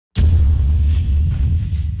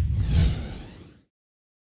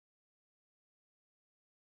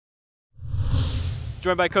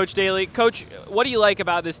Joined by Coach Daly. Coach, what do you like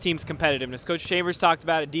about this team's competitiveness? Coach Chambers talked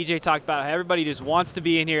about it, DJ talked about it, how everybody just wants to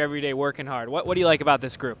be in here every day working hard. What do you like about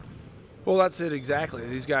this group? Well, that's it exactly.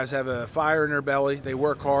 These guys have a fire in their belly. They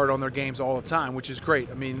work hard on their games all the time, which is great.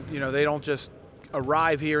 I mean, you know, they don't just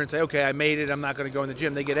arrive here and say, okay, I made it, I'm not going to go in the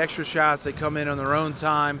gym. They get extra shots, they come in on their own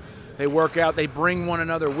time, they work out, they bring one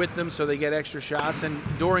another with them so they get extra shots, and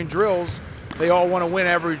during drills, they all want to win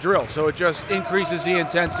every drill, so it just increases the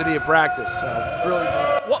intensity of practice. So really.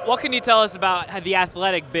 What can you tell us about the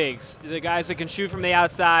athletic bigs, the guys that can shoot from the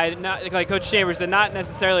outside, not, like Coach Chambers said, not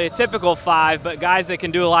necessarily a typical 5, but guys that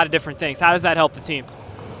can do a lot of different things? How does that help the team?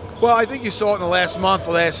 Well, I think you saw it in the last month,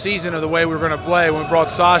 last season, of the way we were going to play when we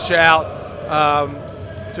brought Sasha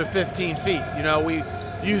out to 15 feet. You know, we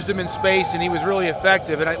used him in space, and he was really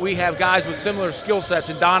effective. And we have guys with similar skill sets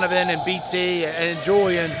in Donovan and BT and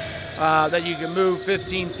Julian that you can move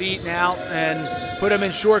 15 feet now and put them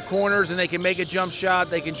in short corners, and they can make a jump shot.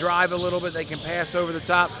 They can drive a little bit. They can pass over the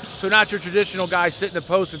top. So not your traditional guys sit in the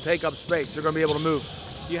post and take up space. They're going to be able to move.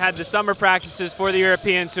 You had the summer practices for the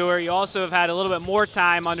European Tour. You also have had a little bit more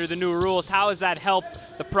time under the new rules. How has that helped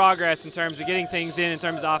the progress in terms of getting things in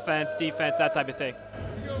terms of offense, defense, that type of thing?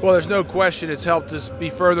 Well, there's no question it's helped us be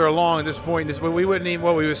further along at this point. We wouldn't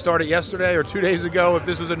even, we would start it yesterday or 2 days ago if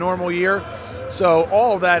this was a normal year. So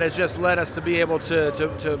all of that has just led us to be able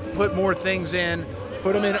to put more things in,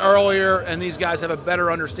 put them in earlier, and these guys have a better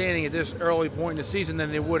understanding at this early point in the season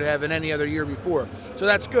than they would have in any other year before. So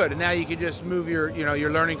that's good, and now you can just move your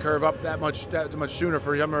learning curve up that much sooner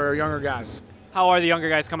for younger guys. How are the younger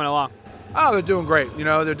guys coming along? Oh, they're doing great. You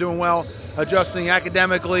know, they're doing well, adjusting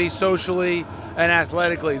academically, socially, and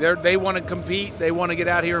athletically. They want to compete. They want to get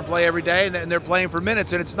out here and play every day, and they're playing for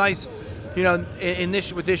minutes. And it's nice, you know,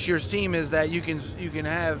 with this year's team is that you can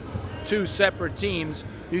have 2 separate teams.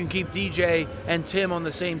 You can keep DJ and Tim on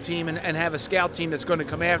the same team and have a scout team that's going to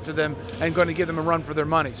come after them and going to give them a run for their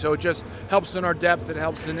money. So it just helps in our depth. It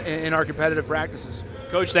helps in our competitive practices.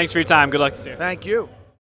 Coach, thanks for your time. Good luck this year. Thank you.